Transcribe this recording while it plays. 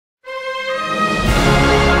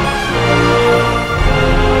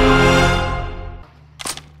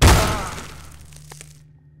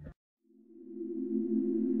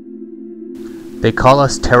They call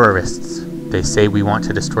us terrorists. They say we want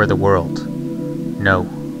to destroy the world. No,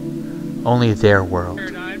 only their world.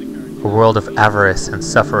 A world of avarice and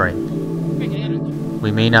suffering.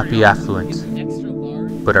 We may not be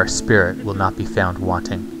affluent, but our spirit will not be found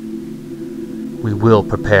wanting. We will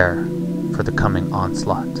prepare for the coming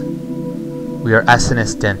onslaught. We are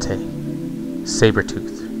Acinaces Dente,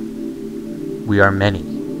 Sabertooth. We are many.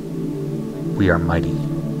 We are mighty.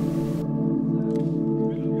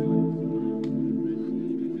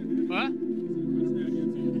 What?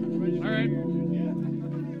 Alright.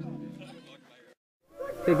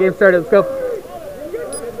 Okay, game started. Let's go.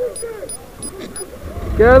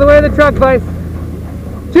 Get out of the way of the truck, Vice.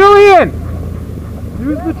 Julian!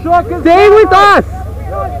 Use the truck as stay with us!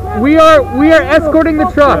 We are escorting the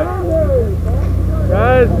truck.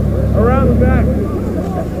 Guys, around the back.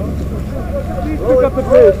 Please pick up the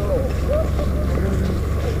pace.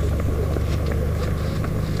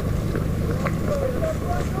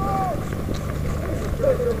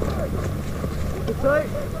 It's tight.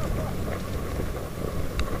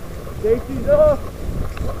 Safety's off.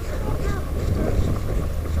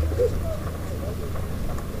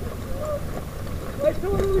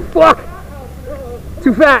 Fuck!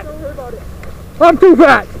 Too fat! I'm too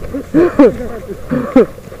fat!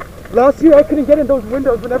 Last year I couldn't get in those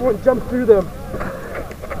windows when everyone jumped through them.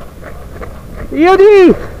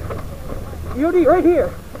 EOD! EOD right here.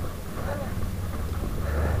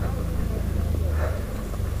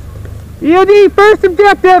 EOD, first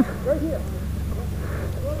objective! Right here.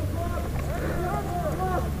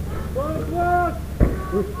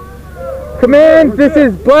 Command, this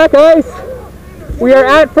is Black Ice. We are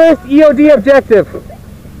at first EOD objective.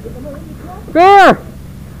 Bear!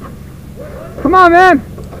 Come on, man!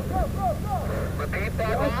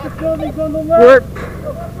 We're...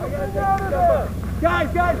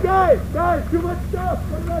 Guys, too much stuff!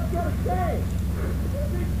 Everyone's gotta stay!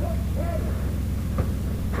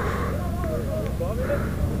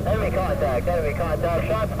 Enemy contact.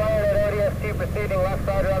 Shots fired at ODST proceeding left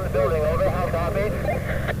side around the building. Over, how copy?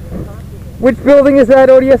 Which building is that,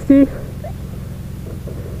 ODST?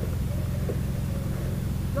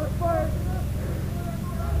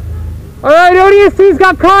 Alright, ODST's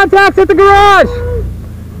got contacts at the garage!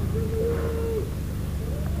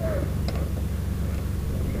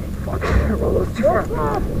 Fuck, roll those too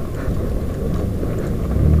far.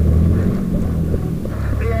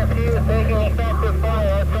 CSU is taking effective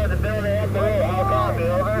fire outside the building at the rear. How copy?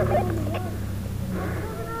 Over.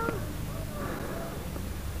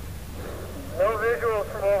 No visuals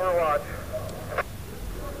from Overwatch.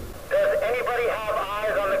 Does anybody have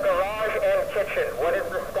eyes on the garage and kitchen? What is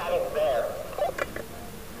the status there?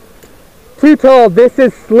 Too tall, this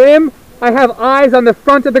is Slim. I have eyes on the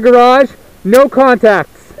front of the garage. No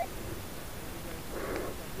contacts.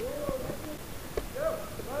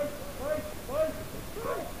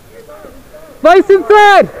 Vice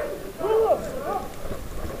inside!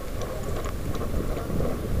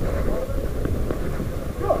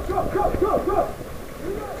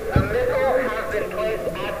 A missile has been placed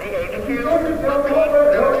at the HQ. Repeat, the missile squad at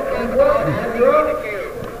the HQ.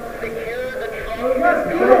 Secure the truck.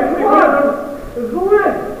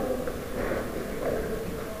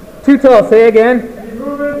 Too tall, say again. The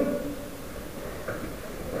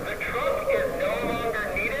truck is no longer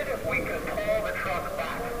needed. We can pull the truck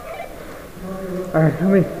back. Alright, let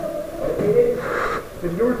me...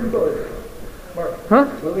 If you were too solid. Mark. Huh?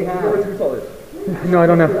 What do we have? If you were too solid. No, I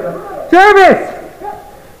don't know. Jarvis!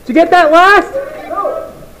 Did you get that last?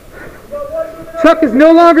 Truck is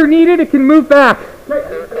no longer needed, it can move back.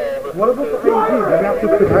 What about the IED? Do we have to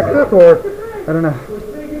protect it or? I don't know.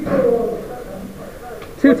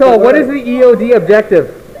 Too tall, what is the EOD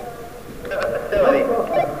objective?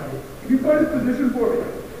 You find a position for me.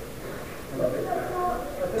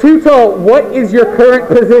 Too tall, what is your current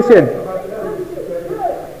position?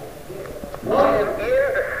 I am in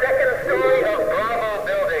the second story of Bravo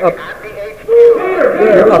building Up. at the HQ.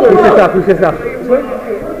 Up, push this up.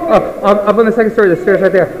 Up on the second story, the stairs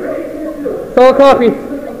right there. Solid copy.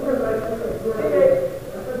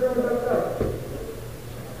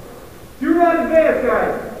 Do not advance,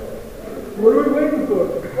 guys. What are we waiting for?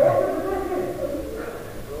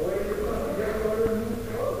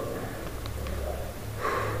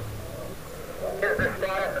 Is the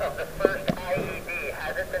status of the first IED?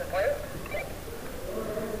 Has it been placed?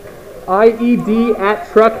 IED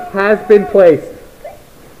at truck has been placed.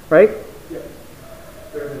 Right?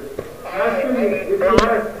 Vice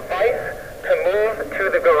to move to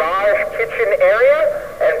the garage kitchen area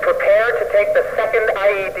and prepare to take the second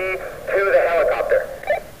IED to the helicopter.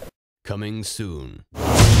 Coming soon.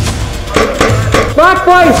 Black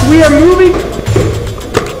Vice, we are moving